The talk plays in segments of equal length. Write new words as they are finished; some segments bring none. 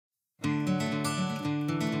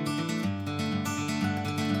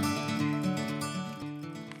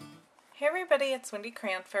Hey everybody, it's Wendy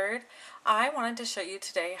Cranford. I wanted to show you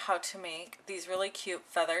today how to make these really cute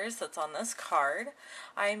feathers that's on this card.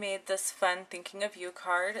 I made this fun Thinking of You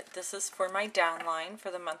card. This is for my downline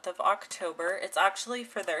for the month of October. It's actually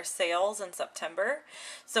for their sales in September.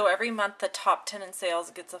 So every month the top 10 in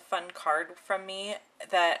sales gets a fun card from me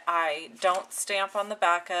that I don't stamp on the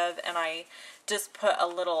back of, and I just put a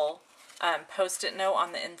little post-it note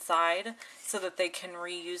on the inside so that they can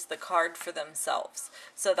reuse the card for themselves.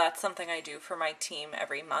 So that's something I do for my team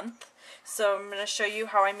every month. So I'm going to show you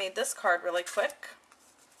how I made this card really quick.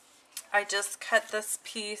 I just cut this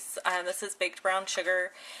piece, this is baked brown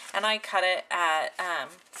sugar, and I cut it at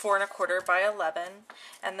 4 1/4 by 11,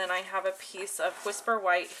 and then I have a piece of Whisper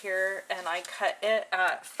White here, and I cut it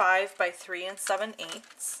at 5 by 3 7/8,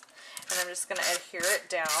 and I'm just going to adhere it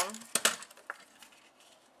down.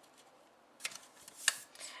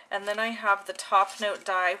 And then I have the top note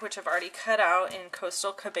die, which I've already cut out in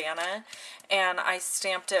Coastal Cabana, and I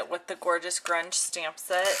stamped it with the Gorgeous Grunge stamp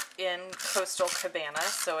set in Coastal Cabana,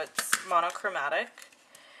 so it's monochromatic.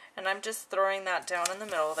 And I'm just throwing that down in the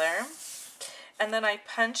middle there. And then I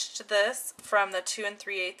punched this from the 2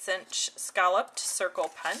 3/8 inch scalloped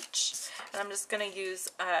circle punch. And I'm just going to use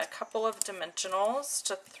a couple of dimensionals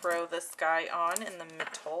to throw this guy on in the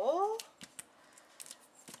middle.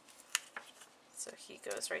 So he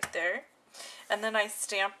goes right there. And then I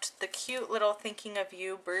stamped the cute little Thinking of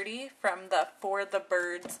You birdie from the For the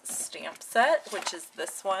Birds stamp set, which is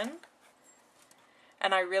this one.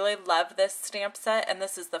 And I really love this stamp set, and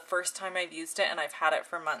this is the first time I've used it, and I've had it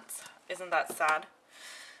for months. Isn't that sad?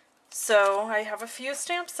 So I have a few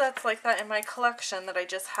stamp sets like that in my collection that I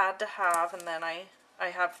just had to have, and then I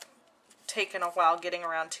have taken a while getting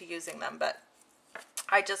around to using them, but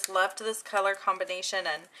I just loved this color combination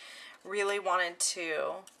and really wanted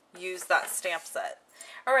to use that stamp set.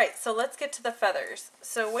 Alright, so let's get to the feathers.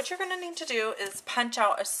 So what you're going to need to do is punch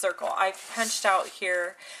out a circle. I've punched out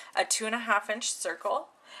here a 2 1/2 inch circle,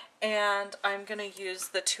 and I'm going to use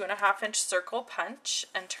the 2 1/2 inch circle punch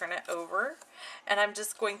and turn it over, and I'm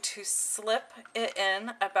just going to slip it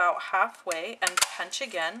in about halfway and punch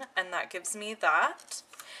again, and that gives me that.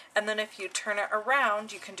 And then if you turn it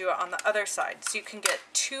around, you can do it on the other side. So you can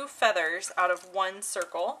get 2 feathers out of 1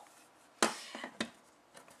 circle.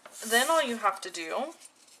 Then all you have to do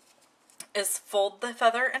is fold the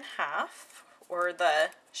feather in half, or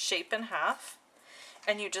the shape in half,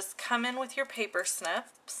 and you just come in with your paper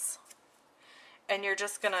snips, and you're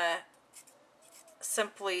just going to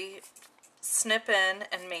simply snip in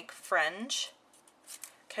and make fringe.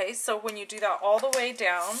 Okay, so when you do that all the way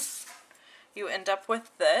down, you end up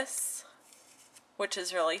with this, which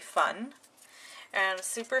is really fun and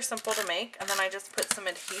super simple to make. And then I just put some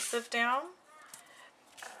adhesive down,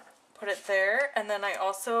 put it there, and then I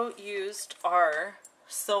also used our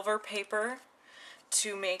silver paper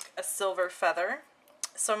to make a silver feather.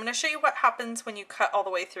 So I'm going to show you what happens when you cut all the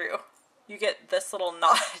way through. You get this little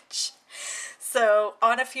notch. So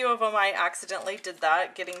on a few of them I accidentally did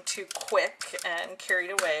that, getting too quick and carried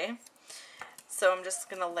away. So I'm just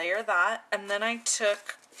going to layer that, and then I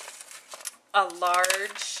took a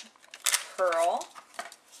large pearl.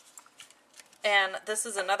 And this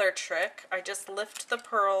is another trick. I just lift the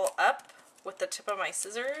pearl up with the tip of my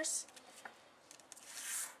scissors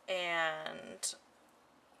and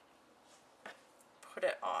put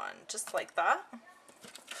it on just like that.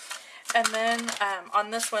 And then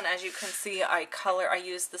on this one, as you can see, I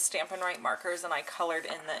used the Stampin' markers and I colored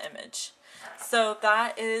in the image. So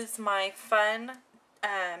that is my fun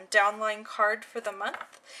downline card for the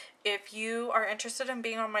month. If you are interested in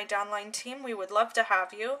being on my downline team, we would love to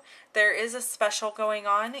have you. There is a special going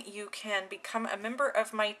on. You can become a member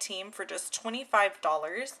of my team for just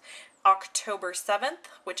 $25, October 7th,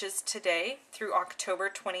 which is today, through October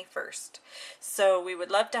 21st. So we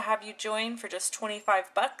would love to have you join for just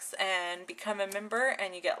 25 bucks and become a member,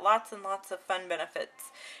 and you get lots and lots of fun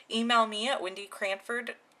benefits. Email me at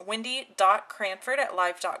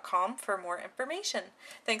wendy.cranford@live.com for more information.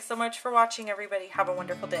 Thanks so much for watching, everybody. Have a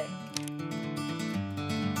wonderful day.